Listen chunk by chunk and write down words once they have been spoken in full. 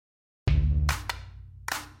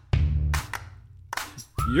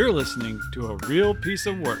You're listening to a real piece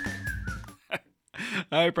of work.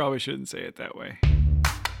 I probably shouldn't say it that way.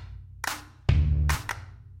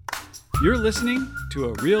 You're listening to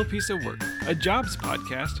A Real Piece of Work, a jobs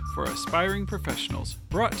podcast for aspiring professionals,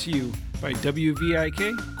 brought to you by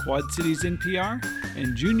WVIK, Quad Cities NPR,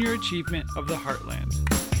 and Junior Achievement of the Heartland.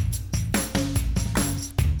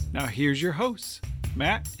 Now here's your hosts,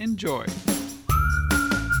 Matt and Joy.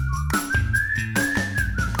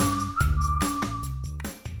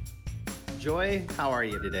 Joy, how are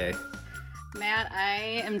you today? Matt,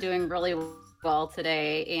 I am doing really well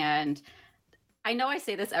today, and I know I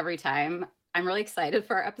say this every time. I'm really excited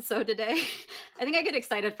for our episode today. I think I get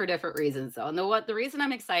excited for different reasons, though. And the reason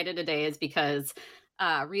I'm excited today is because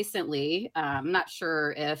recently, I'm not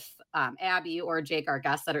sure if Abby or Jake, our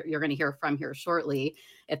guests that you're going to hear from here shortly,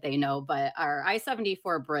 if they know, but our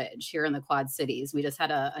I-74 bridge here in the Quad Cities, we just had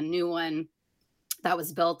a new one that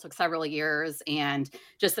was built, took several years. And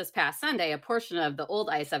just this past Sunday, a portion of the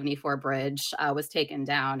old I-74 bridge was taken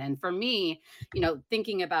down. And for me,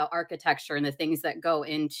 thinking about architecture and the things that go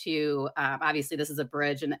into, obviously this is a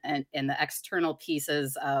bridge and the external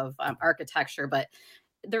pieces of architecture, but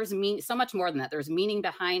there's so much more than that. There's meaning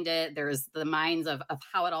behind it. There's the minds of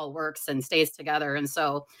how it all works and stays together. And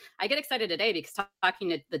so I get excited today because talking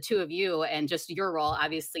to the two of you and just your role,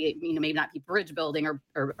 obviously, maybe not be bridge building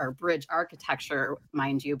or bridge architecture,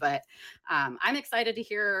 mind you, but I'm excited to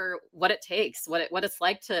hear what it takes, what it's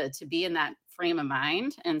like to be in that frame of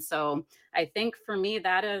mind. And so I think for me,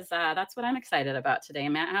 that's what I'm excited about today.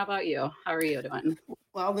 Matt, how about you? How are you doing?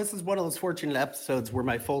 Well, this is one of those fortunate episodes where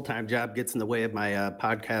my full-time job gets in the way of my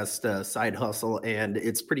podcast side hustle. And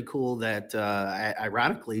it's pretty cool that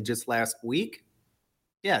ironically, just last week,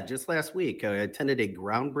 I attended a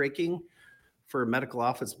groundbreaking for a medical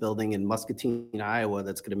office building in Muscatine, Iowa,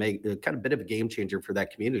 that's going to make a kind of bit of a game changer for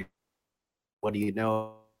that community. What do you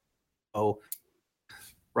know?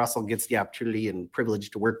 Russell gets the opportunity and privilege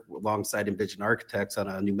to work alongside Envision Architects on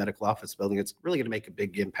a new medical office building. It's really going to make a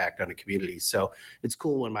big impact on a community. So it's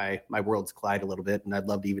cool when my worlds collide a little bit, and I'd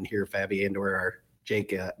love to even hear if Abby and or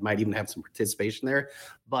Jake might even have some participation there.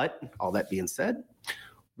 But all that being said,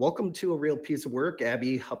 welcome to A Real Piece of Work,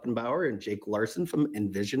 Abby Huppenbauer and Jake Larson from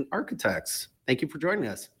Envision Architects. Thank you for joining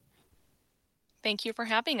us. Thank you for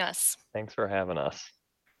having us. Thanks for having us.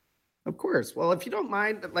 Of course. Well, if you don't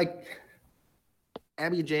mind,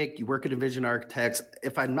 Abby and Jake, you work at Envision Architects.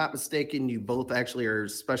 If I'm not mistaken, you both actually are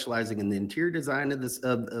specializing in the interior design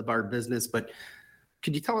of our business. But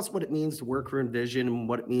could you tell us what it means to work for Envision and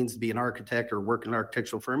what it means to be an architect or work in an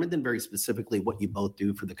architectural firm, and then very specifically what you both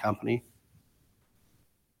do for the company?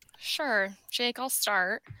 Sure. Jake, I'll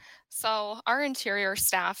start. So our interior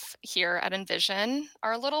staff here at Envision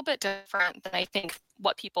are a little bit different than I think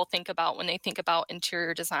what people think about when they think about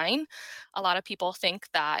interior design. A lot of people think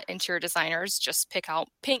that interior designers just pick out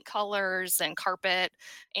paint colors and carpet,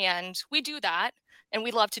 and we do that, and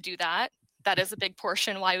we love to do that. That is a big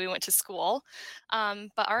portion why we went to school.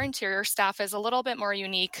 But our interior staff is a little bit more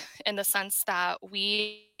unique in the sense that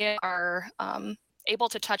we are able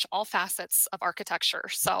to touch all facets of architecture.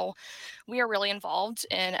 So we are really involved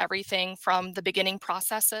in everything from the beginning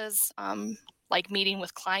processes, like meeting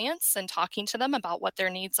with clients and talking to them about what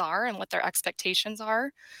their needs are and what their expectations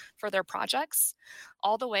are for their projects,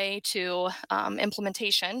 all the way to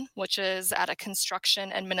implementation, which is at a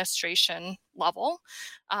construction administration level,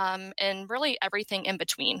 and really everything in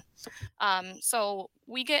between. So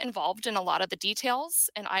we get involved in a lot of the details,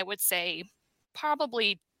 and I would say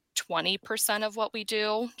probably 20% of what we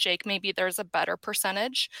do. Jake, maybe there's a better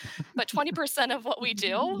percentage, but 20% of what we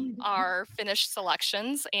do are finished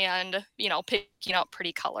selections and, picking out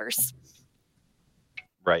pretty colors.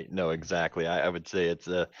 Right. No, exactly. I would say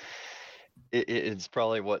it's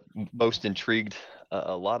probably what most intrigued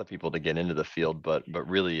a lot of people to get into the field, but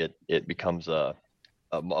really it becomes a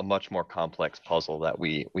much more complex puzzle that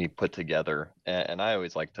we put together. And I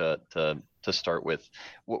always like to start with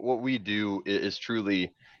what we do is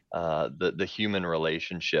truly the human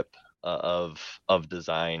relationship of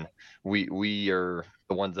design. We are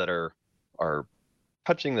the ones that are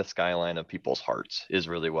touching the skyline of people's hearts is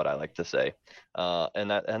really what I like to say,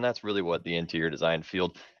 and that's really what the interior design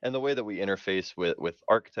field and the way that we interface with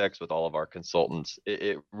architects, with all of our consultants,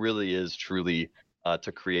 it really is truly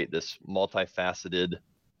to create this multifaceted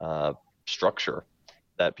structure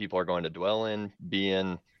that people are going to dwell in, be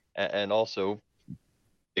in, and also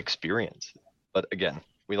experience. But again,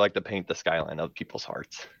 we like to paint the skyline of people's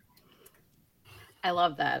hearts. I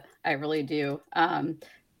love that. I really do.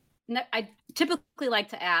 I typically like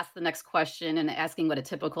to ask the next question and asking what a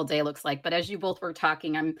typical day looks like. But as you both were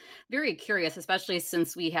talking, I'm very curious, especially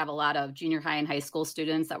since we have a lot of junior high and high school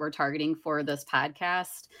students that we're targeting for this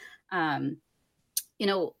podcast. Um,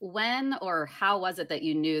 when or how was it that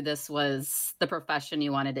you knew this was the profession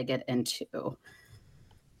you wanted to get into?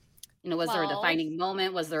 Was there a Well, defining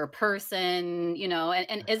moment? Was there a person,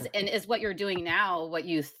 and is what you're doing now what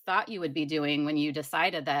you thought you would be doing when you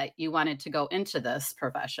decided that you wanted to go into this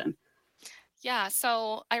profession? yeah,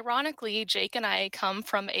 so ironically, Jake and I come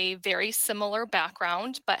from a very similar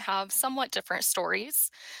background, but have somewhat different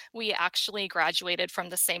stories. We actually graduated from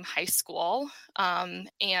the same high school,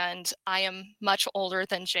 and I am much older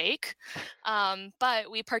than Jake.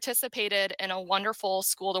 But we participated in a wonderful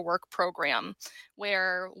school to work program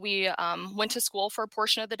where we went to school for a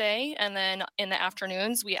portion of the day, and then in the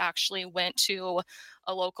afternoons, we actually went to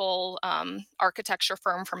a local architecture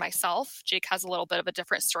firm for myself. Jake has a little bit of a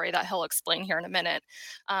different story that he'll explain here in a minute.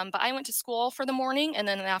 But I went to school for the morning, and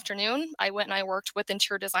then in the afternoon, I went and I worked with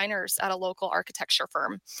interior designers at a local architecture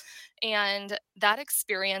firm. And that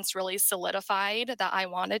experience really solidified that I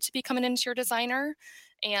wanted to become an interior designer.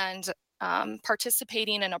 And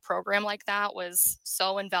participating in a program like that was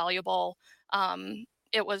so invaluable.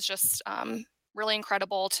 It was just really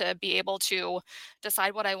incredible to be able to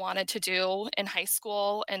decide what I wanted to do in high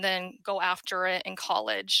school and then go after it in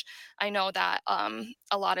college. I know that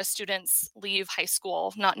a lot of students leave high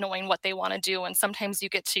school not knowing what they want to do, and sometimes you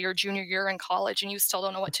get to your junior year in college and you still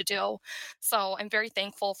don't know what to do. So I'm very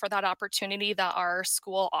thankful for that opportunity that our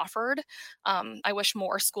school offered. I wish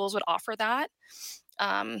more schools would offer that.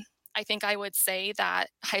 I think I would say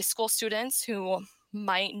that high school students who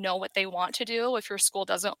might know what they want to do, if your school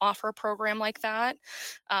doesn't offer a program like that,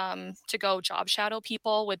 to go job shadow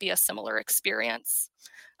people would be a similar experience.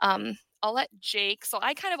 I'll let Jake. So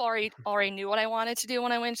I kind of already knew what I wanted to do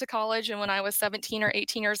when I went to college, and when I was 17 or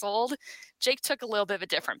 18 years old, Jake took a little bit of a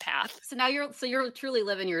different path. So now you're truly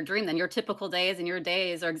living your dream then. Your typical days and your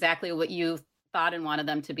days are exactly what you thought and wanted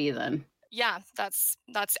them to be then. Yeah, that's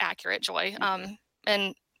accurate, Joy.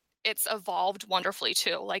 And it's evolved wonderfully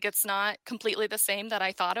too. Like, it's not completely the same that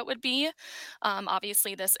I thought it would be.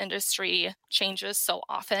 Obviously, this industry changes so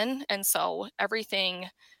often, and so everything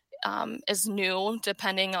is new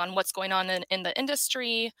depending on what's going on in the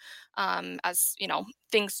industry. As you know,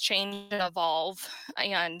 things change and evolve,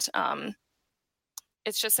 and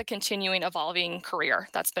it's just a continuing evolving career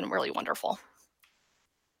that's been really wonderful.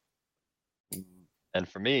 And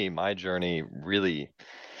for me, my journey really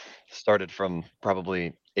started from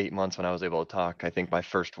probably 8 months when I was able to talk. I think my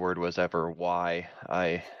first word was ever why.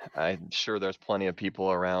 I'm sure there's plenty of people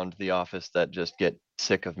around the office that just get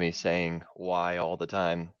sick of me saying why all the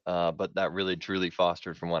time. But that really truly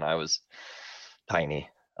fostered from when I was tiny.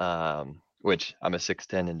 Which I'm a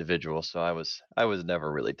 6'10" individual, so I was never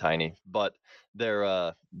really tiny. But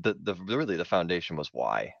the really the foundation was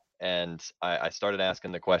why. And I started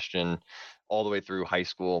asking the question all the way through high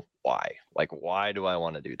school, why? Like, why do I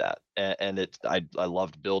want to do that? I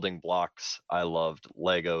loved building blocks. I loved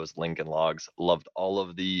Legos, Lincoln Logs, loved all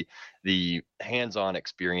of the hands-on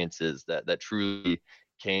experiences that truly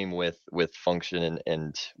came with function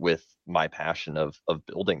and with my passion of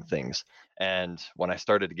building things. And when I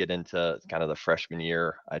started to get into kind of the freshman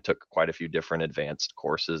year, I took quite a few different advanced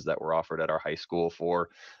courses that were offered at our high school for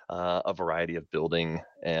a variety of building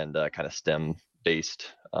and kind of STEM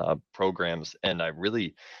based programs. And I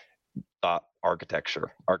really thought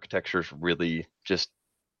architecture's really just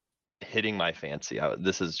hitting my fancy.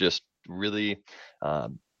 This is just really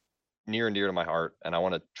near and dear to my heart, and I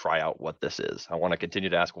want to try out what this is. I want to continue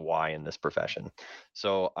to ask why in this profession.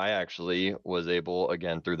 So I actually was able,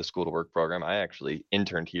 again, through the school to work program, I actually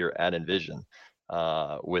interned here at Envision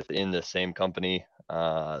within the same company.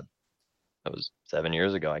 That was 7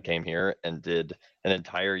 years ago. I came here and did an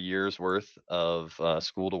entire year's worth of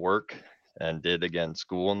school to work, and did, again,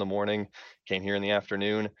 school in the morning, came here in the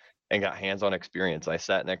afternoon, and got hands-on experience. I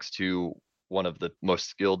sat next to one of the most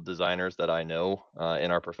skilled designers that I know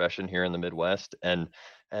in our profession here in the Midwest, and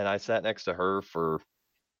I sat next to her for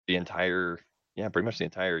the entire, yeah, pretty much the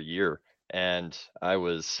entire year. And I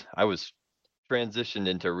was transitioned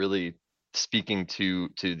into really speaking to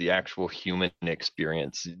the actual human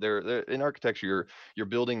experience. There in architecture, you're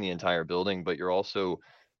building the entire building, but you're also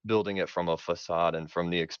building it from a facade and from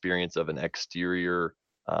the experience of an exterior,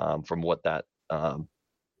 from what that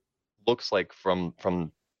looks like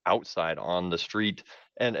from outside on the street.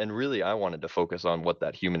 And really, I wanted to focus on what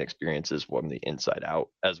that human experience is from the inside out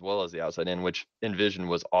as well as the outside in, which Envision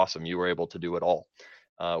was awesome. You were able to do it all.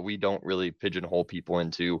 We don't really pigeonhole people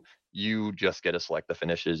into, you just get to select the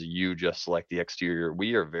finishes, you just select the exterior.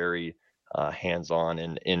 We are very hands-on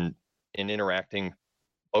in interacting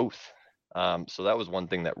both. So that was one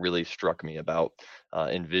thing that really struck me about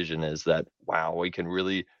Envision, is that, wow, we can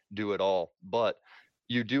really do it all. But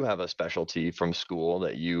you do have a specialty from school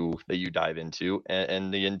that you dive into,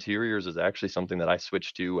 and the interiors is actually something that I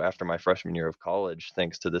switched to after my freshman year of college,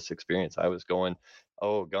 thanks to this experience. I was going,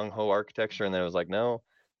 oh, gung ho architecture, and then I was like, no,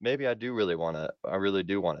 maybe I really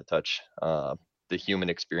do want to touch the human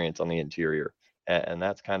experience on the interior, and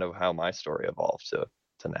that's kind of how my story evolved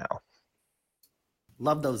to now.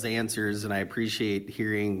 Love those answers, and I appreciate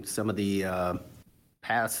hearing some of the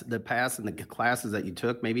past and the classes that you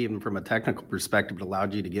took, maybe even from a technical perspective, it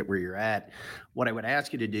allowed you to get where you're at. What I would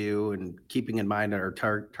ask you to do, and keeping in mind that our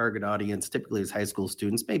target audience typically is high school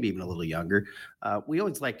students, maybe even a little younger, we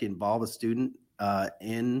always like to involve a student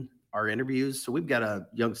in our interviews. So we've got a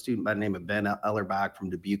young student by the name of Ben Ellerbach from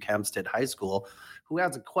Dubuque Hempstead High School who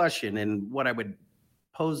has a question, and what I would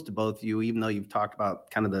pose to both of you, even though you've talked about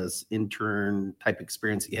kind of this intern type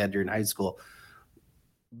experience that you had during high school,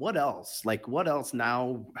 what else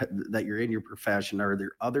now that you're in your profession? Are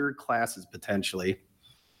there other classes potentially,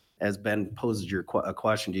 as Ben poses a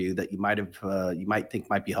question to you, that you might think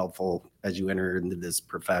might be helpful as you enter into this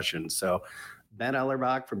profession? So Ben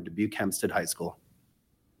Ellerbach from Dubuque Hempstead High School.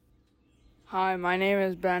 Hi, my name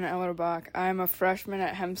is Ben Ellerbach. I am a freshman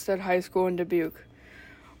at Hempstead High School in Dubuque.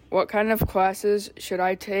 What kind of classes should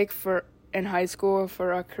I take in high school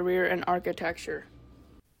for a career in architecture?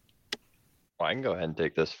 Well, I can go ahead and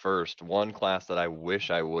take this first. One class that I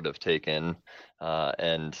wish I would have taken,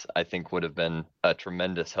 and I think would have been a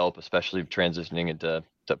tremendous help, especially transitioning into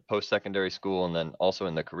post-secondary school and then also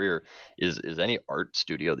in the career, is any art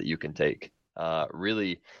studio that you can take.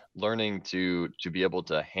 Really learning to be able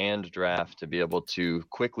to hand draft, to be able to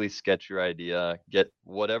quickly sketch your idea, get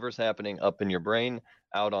whatever's happening up in your brain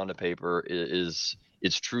out onto paper is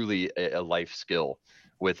truly a life skill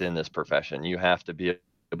within this profession. You have to be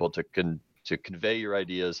able to convey your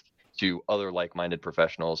ideas to other like-minded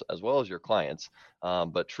professionals as well as your clients.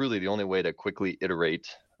 But truly the only way to quickly iterate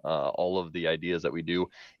all of the ideas that we do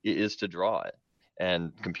is to draw it.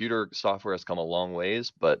 And computer software has come a long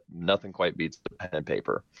ways, but nothing quite beats the pen and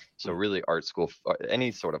paper. So really art school,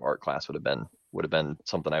 any sort of art class would have been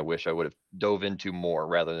something I wish I would have dove into more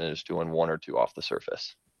rather than just doing one or two off the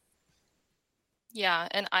surface. Yeah,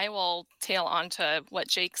 and I will tail on to what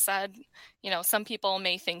Jake said. Some people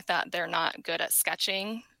may think that they're not good at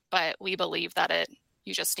sketching, but we believe that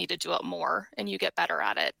you just need to do it more and you get better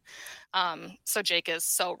at it. So Jake is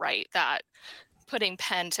so right that putting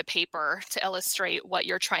pen to paper to illustrate what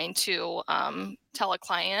you're trying to tell a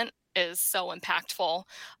client is so impactful.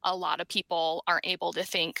 A lot of people aren't able to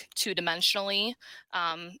think two-dimensionally.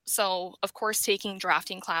 So, of course, taking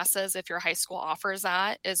drafting classes, if your high school offers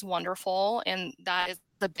that, is wonderful. And that is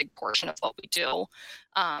the big portion of what we do.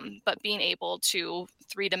 But being able to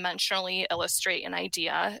three-dimensionally illustrate an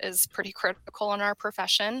idea is pretty critical in our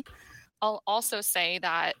profession. I'll also say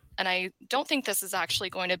that, and I don't think this is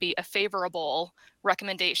actually going to be a favorable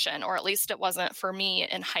recommendation, or at least it wasn't for me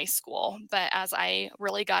in high school. But as I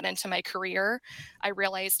really got into my career, I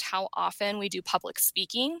realized how often we do public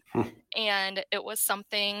speaking. And it was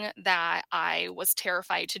something that I was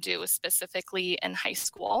terrified to do, specifically in high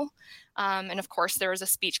school. And of course, there was a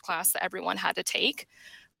speech class that everyone had to take.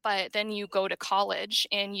 But then you go to college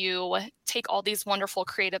and you take all these wonderful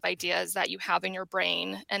creative ideas that you have in your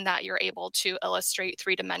brain and that you're able to illustrate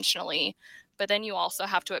three-dimensionally. But then you also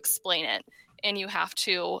have to explain it, and you have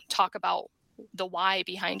to talk about the why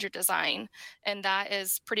behind your design. And that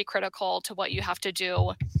is pretty critical to what you have to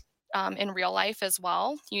do in real life as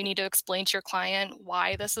well. You need to explain to your client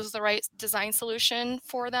why this is the right design solution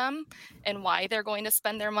for them and why they're going to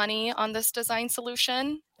spend their money on this design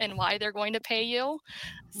solution and why they're going to pay you.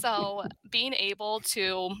 So being able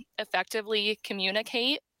to effectively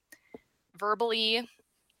communicate verbally,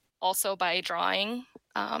 also by drawing,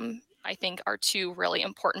 I think are two really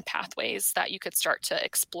important pathways that you could start to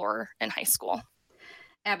explore in high school.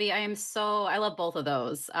 Abby, I love both of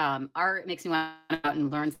those. Art makes me want to go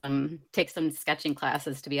out and take some sketching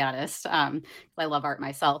classes, to be honest. I love art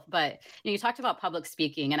myself, but you talked about public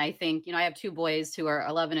speaking, and I think, I have two boys who are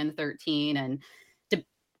 11 and 13, and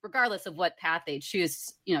regardless of what path they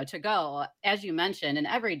choose, to go, as you mentioned, in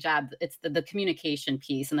every job, it's the communication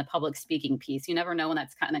piece and the public speaking piece. You never know when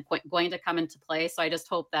that's kind of going to come into play. So I just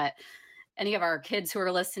hope that any of our kids who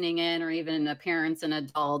are listening in, or even the parents and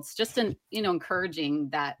adults, just in, encouraging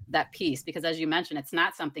that piece, because as you mentioned, it's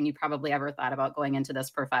not something you probably ever thought about going into this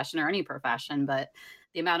profession or any profession, but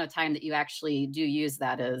the amount of time that you actually do use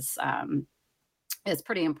that is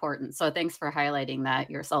pretty important. So thanks for highlighting that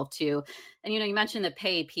yourself too. And, you mentioned the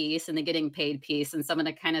pay piece and the getting paid piece, and someone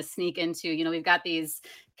to kind of sneak into, we've got these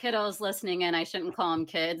kiddos listening in, I shouldn't call them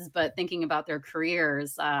kids, but thinking about their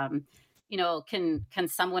careers. Can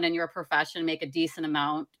someone in your profession make a decent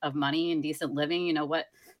amount of money and decent living? What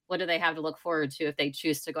do they have to look forward to if they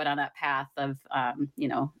choose to go down that path of,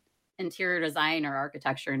 interior design or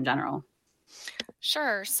architecture in general?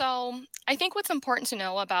 Sure. So I think what's important to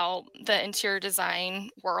know about the interior design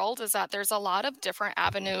world is that there's a lot of different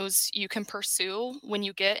avenues you can pursue when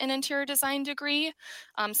you get an interior design degree,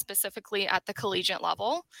 specifically at the collegiate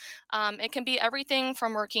level. It can be everything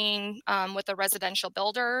from working with a residential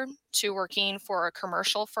builder to working for a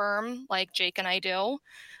commercial firm like Jake and I do.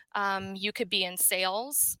 You could be in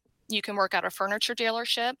sales. You can work at a furniture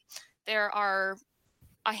dealership. There are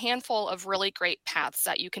a handful of really great paths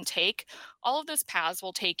that you can take. All of those paths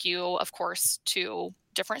will take you, of course, to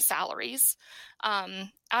different salaries.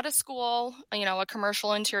 Out of school, a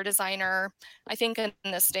commercial interior designer, I think in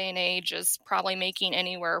this day and age is probably making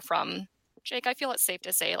anywhere from, Jake, I feel it's safe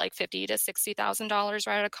to say like $50,000 to $60,000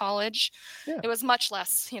 right out of college. Yeah. It was much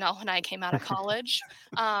less, when I came out of college.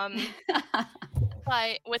 But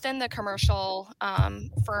within the commercial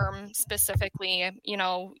firm specifically,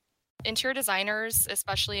 interior designers,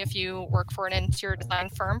 especially if you work for an interior design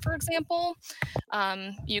firm, for example,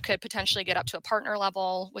 you could potentially get up to a partner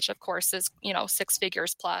level, which of course is, 6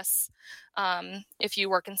 figures plus. If you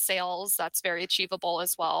work in sales, that's very achievable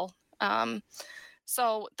as well.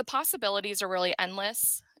 So the possibilities are really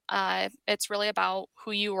endless. It's really about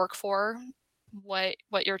who you work for, what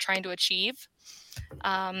you're trying to achieve.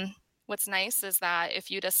 What's nice is that if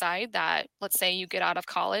you decide that, let's say you get out of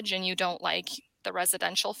college and you don't like the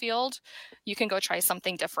residential field, you can go try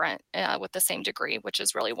something different with the same degree, which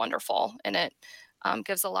is really wonderful. And it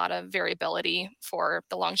gives a lot of variability for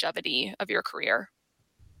the longevity of your career.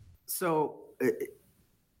 So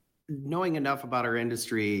knowing enough about our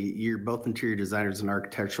industry, you're both interior designers and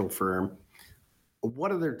architectural firm.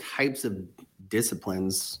 What other types of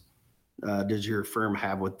disciplines does your firm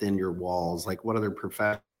have within your walls? Like what other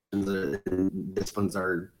professions and disciplines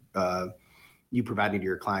are you providing to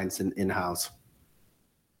your clients in-house?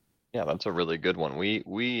 Yeah, that's a really good one.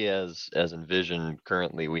 We as Envision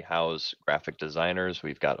currently we house graphic designers.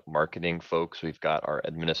 We've got marketing folks. We've got our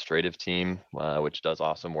administrative team, which does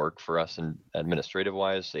awesome work for us in administrative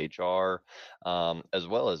wise, HR, as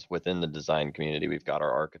well as within the design community. We've got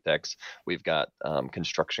our architects. We've got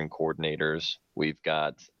construction coordinators. We've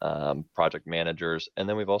got project managers, and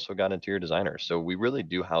then we've also got interior designers. So we really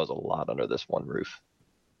do house a lot under this one roof.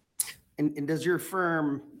 And does your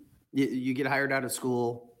firm, you get hired out of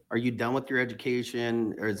school? Are you done with your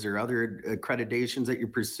education? Or is there other accreditations that you're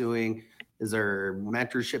pursuing? Is there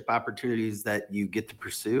mentorship opportunities that you get to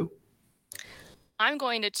pursue? I'm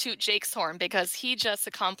going to toot Jake's horn because he just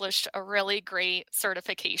accomplished a really great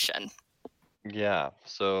certification. Yeah.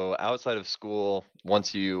 So outside of school,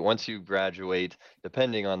 once you graduate,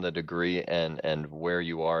 depending on the degree and where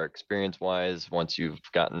you are experience-wise, once you've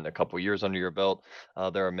gotten a couple years under your belt,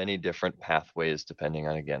 there are many different pathways depending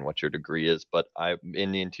on again what your degree is. But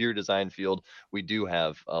in the interior design field, we do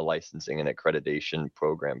have a licensing and accreditation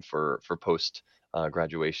program for post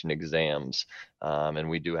graduation exams, and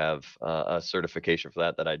we do have a certification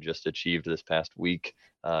for that I just achieved this past week.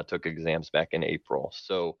 Took exams back in April.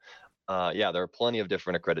 So. There are plenty of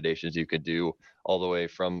different accreditations you could do, all the way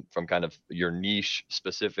from kind of your niche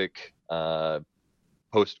specific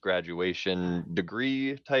post-graduation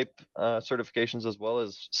degree type certifications, as well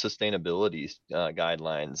as sustainability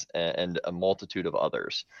guidelines and a multitude of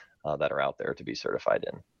others that are out there to be certified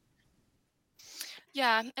in.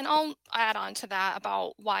 Yeah, and I'll add on to that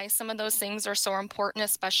about why some of those things are so important,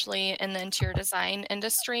 especially in the interior design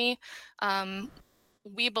industry.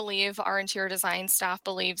 We believe, our interior design staff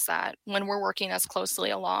believes, that when we're working as closely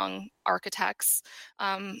along architects,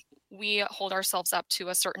 we hold ourselves up to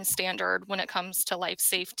a certain standard when it comes to life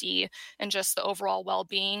safety and just the overall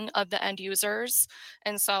well-being of the end users.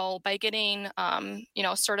 And so by getting,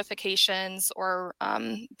 certifications or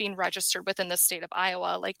being registered within the state of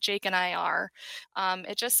Iowa, like Jake and I are,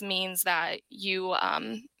 it just means that you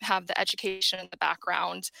have the education and the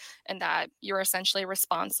background, and that you're essentially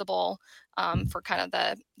responsible for kind of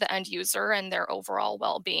the end user and their overall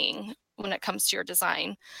well-being when it comes to your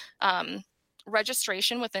design.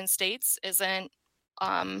 Registration within states isn't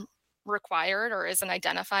required or isn't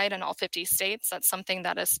identified in all 50 states. That's something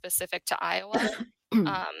that is specific to Iowa.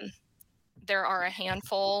 There are a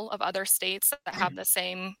handful of other states that have the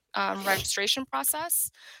same registration process,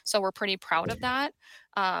 so we're pretty proud of that.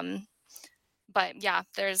 But yeah,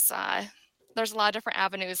 there's a lot of different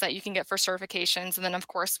avenues that you can get for certifications, and then of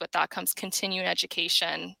course with that comes continuing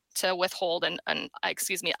education to withhold and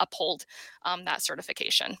uphold that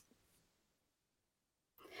certification.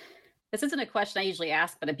 This isn't a question I usually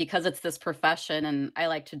ask, but because it's this profession and I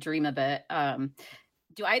like to dream a bit,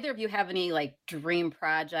 do either of you have any like dream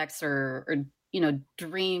projects or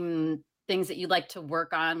dream things that you'd like to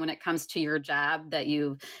work on when it comes to your job that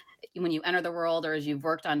when you enter the world or as you've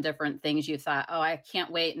worked on different things, you thought, oh, I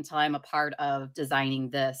can't wait until I'm a part of designing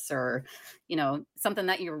this, or, something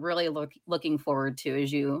that you're really looking forward to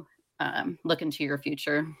as you look into your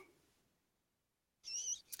future?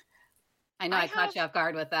 I know I caught you off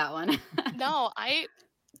guard with that one. No, I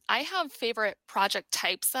have favorite project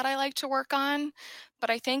types that I like to work on, but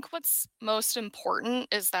I think what's most important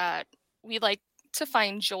is that we like to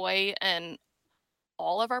find joy in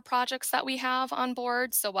all of our projects that we have on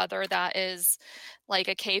board. So whether that is like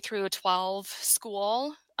a K through 12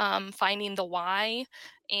 school, finding the why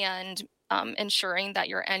and ensuring that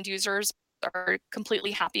your end users are completely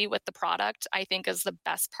happy with the product, I think is the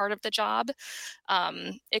best part of the job.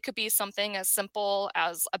 It could be something as simple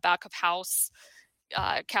as a back of house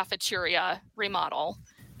cafeteria remodel,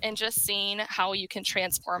 and just seeing how you can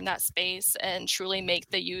transform that space and truly make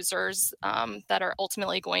the users that are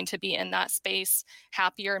ultimately going to be in that space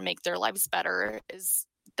happier and make their lives better is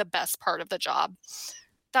the best part of the job.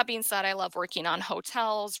 That being said, I love working on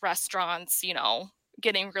hotels, restaurants,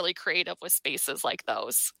 getting really creative with spaces like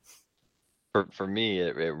those. For me,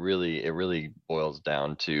 it really boils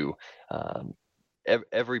down to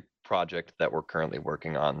every project that we're currently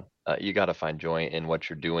working on. You got to find joy in what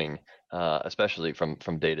you're doing, especially from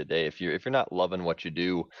day to day. If you're not loving what you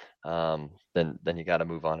do, then you got to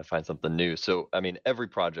move on and find something new. So I mean, every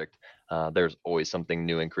project, there's always something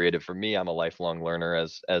new and creative. For me, I'm a lifelong learner,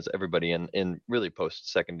 as everybody in really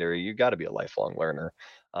post-secondary. You got to be a lifelong learner.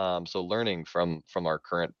 So learning from our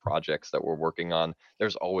current projects that we're working on,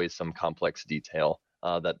 there's always some complex detail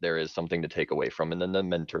that there is something to take away from. And then the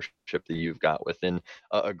mentorship that you've got within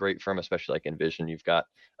a great firm, especially like Envision, you've got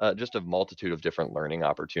just a multitude of different learning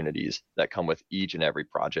opportunities that come with each and every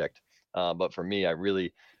project. But for me,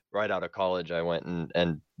 right out of college, I went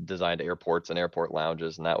and designed airports and airport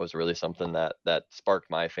lounges, and that was really something that sparked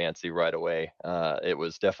my fancy right away. It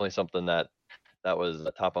was definitely something that was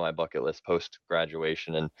the top of my bucket list post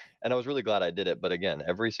graduation, and I was really glad I did it. But again,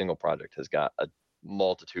 every single project has got a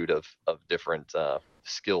multitude of different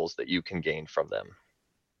skills that you can gain from them.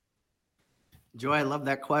 Joy, I love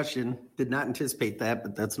that question. Did not anticipate that,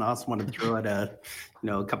 but that's an awesome one to throw at a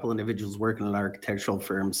couple individuals working in an architectural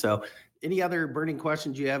firm. So any other burning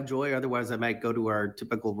questions you have, Joy? Otherwise, I might go to our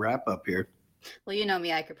typical wrap up here. Well, you know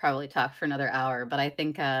me, I could probably talk for another hour, but I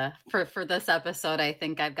think for this episode, I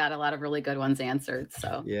think I've got a lot of really good ones answered.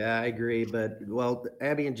 So yeah, I agree. But well,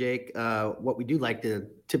 Abby and Jake, what we do like to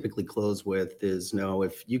typically close with is,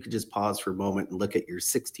 if you could just pause for a moment and look at your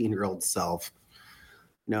 16-year-old self.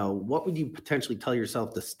 What would you potentially tell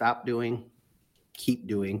yourself to stop doing, keep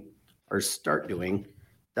doing, or start doing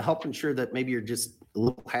to help ensure that maybe you're just a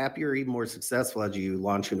little happier, even more successful as you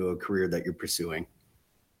launch into a career that you're pursuing?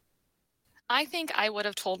 I think I would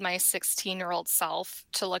have told my 16-year-old self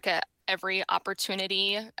to look at every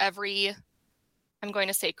opportunity, every, I'm going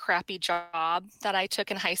to say, crappy job that I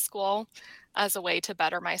took in high school as a way to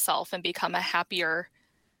better myself and become a happier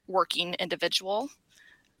working individual.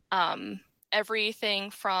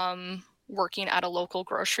 Everything from working at a local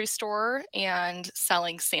grocery store and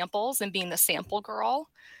selling samples and being the sample girl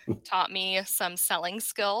taught me some selling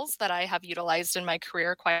skills that I have utilized in my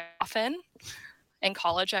career quite often. In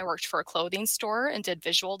college, I worked for a clothing store and did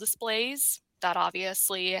visual displays. That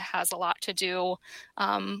obviously has a lot to do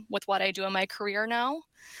with what I do in my career now.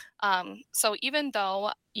 So even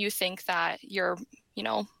though you think that you're,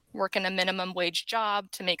 working a minimum wage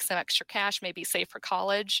job to make some extra cash, maybe save for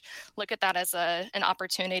college, look at that as an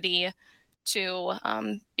opportunity to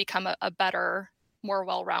become a better, more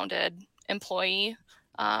well-rounded employee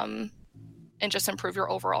and just improve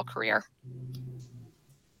your overall career.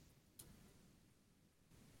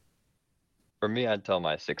 For me, I'd tell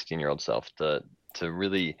my 16-year-old self to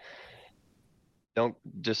really don't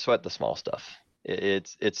just sweat the small stuff.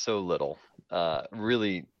 It's so little.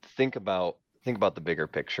 Really think about the bigger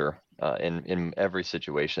picture. In every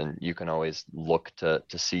situation, you can always look to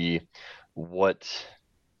see what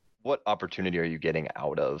what opportunity are you getting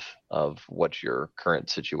out of what your current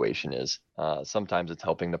situation is? Sometimes it's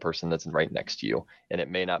helping the person that's right next to you, and it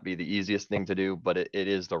may not be the easiest thing to do, but it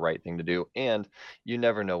is the right thing to do. And you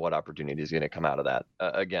never know what opportunity is going to come out of that.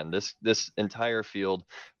 Again, this entire field,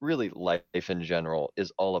 really life in general,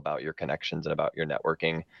 is all about your connections and about your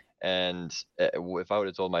networking. And if I would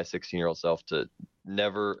have told my 16-year-old self to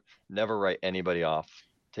never write anybody off,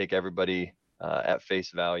 take everybody at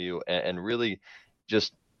face value, and really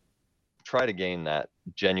just try to gain that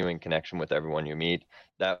genuine connection with everyone you meet,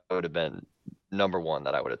 that would have been number one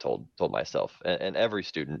that I would have told myself. And every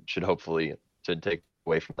student should hopefully to take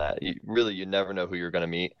away from that. You never know who you're going to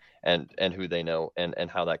meet and who they know,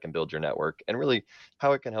 and how that can build your network, and really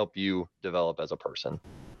how it can help you develop as a person.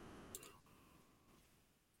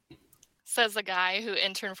 Says a guy who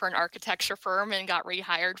interned for an architecture firm and got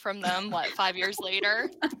rehired from them, 5 years later?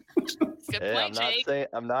 Good Hey, point, Jake.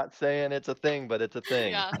 I'm not saying it's a thing, but it's a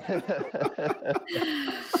thing. Yeah.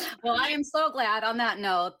 Well, I am so glad on that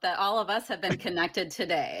note that all of us have been connected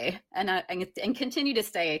today and continue to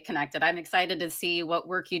stay connected. I'm excited to see what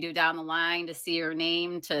work you do down the line, to see your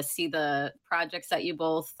name, to see the projects that you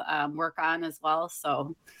both work on as well.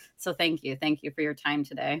 So thank you. Thank you for your time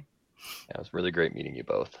today. Yeah, it was really great meeting you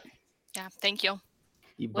both. Yeah, thank you.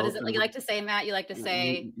 What is it you like to say, Matt? You like to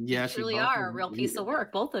say, yeah, you truly are a real piece of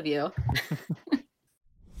work, both of you.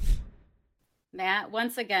 Matt,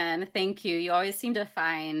 once again, thank you. You always seem to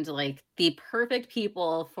find the perfect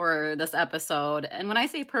people for this episode. And when I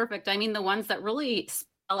say perfect, I mean the ones that really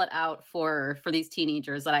spell it out for these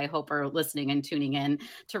teenagers that I hope are listening and tuning in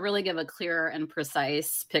to really give a clear and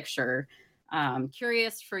precise picture.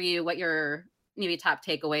 Curious for you what your maybe top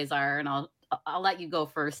takeaways are, and I'll let you go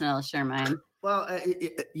first and I'll share mine. Well,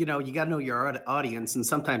 you got to know your audience, and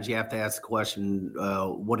sometimes you have to ask the question,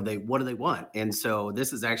 what do they want? And so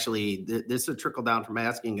this is a trickle down from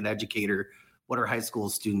asking an educator, what are high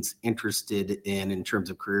school students interested in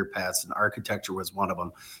terms of career paths, and architecture was one of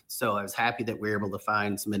them. So I was happy that we were able to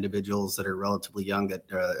find some individuals that are relatively young that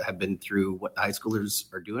have been through what high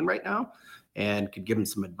schoolers are doing right now and could give them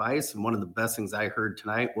some advice. And one of the best things I heard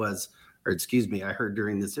tonight I heard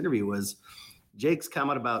during this interview was Jake's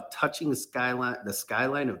comment about touching the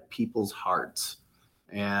skyline of people's hearts.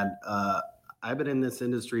 And I've been in this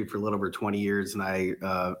industry for a little over 20 years, and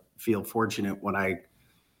I feel fortunate when I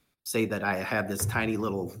say that I have this tiny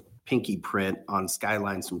little pinky print on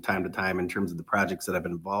skylines from time to time in terms of the projects that I've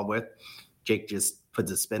been involved with. Jake just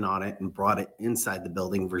puts a spin on it and brought it inside the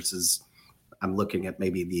building versus I'm looking at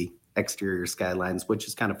maybe the exterior skylines, which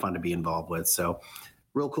is kind of fun to be involved with. So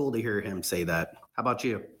real cool to hear him say that. How about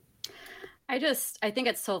you? I think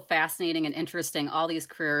it's so fascinating and interesting, all these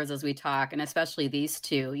careers as we talk, and especially these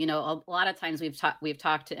two. A lot of times we've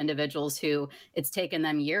talked to individuals who it's taken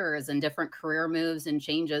them years and different career moves and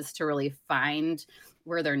changes to really find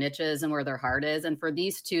where their niche is and where their heart is. And for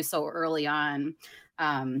these two so early on,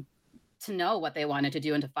 to know what they wanted to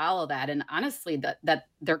do and to follow that. And honestly, that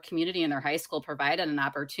their community and their high school provided an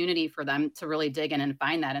opportunity for them to really dig in and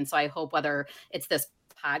find that. And so I hope whether it's this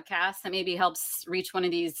podcast that maybe helps reach one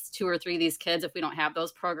of these 2 or 3 of these kids if we don't have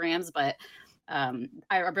those programs, but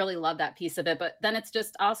I really love that piece of it. But then it's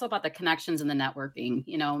just also about the connections and the networking.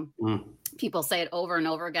 People say it over and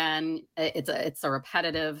over again. It's a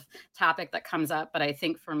repetitive topic that comes up, but I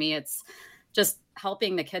think for me it's just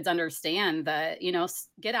helping the kids understand that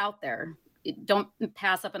get out there. Don't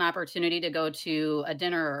pass up an opportunity to go to a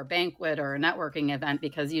dinner or a banquet or a networking event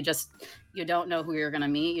because you don't know who you're going to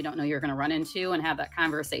meet. You don't know who you're going to run into and have that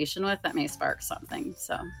conversation with that may spark something.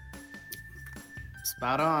 So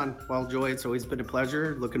spot on. Well, Joy, it's always been a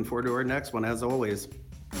pleasure. Looking forward to our next one as always.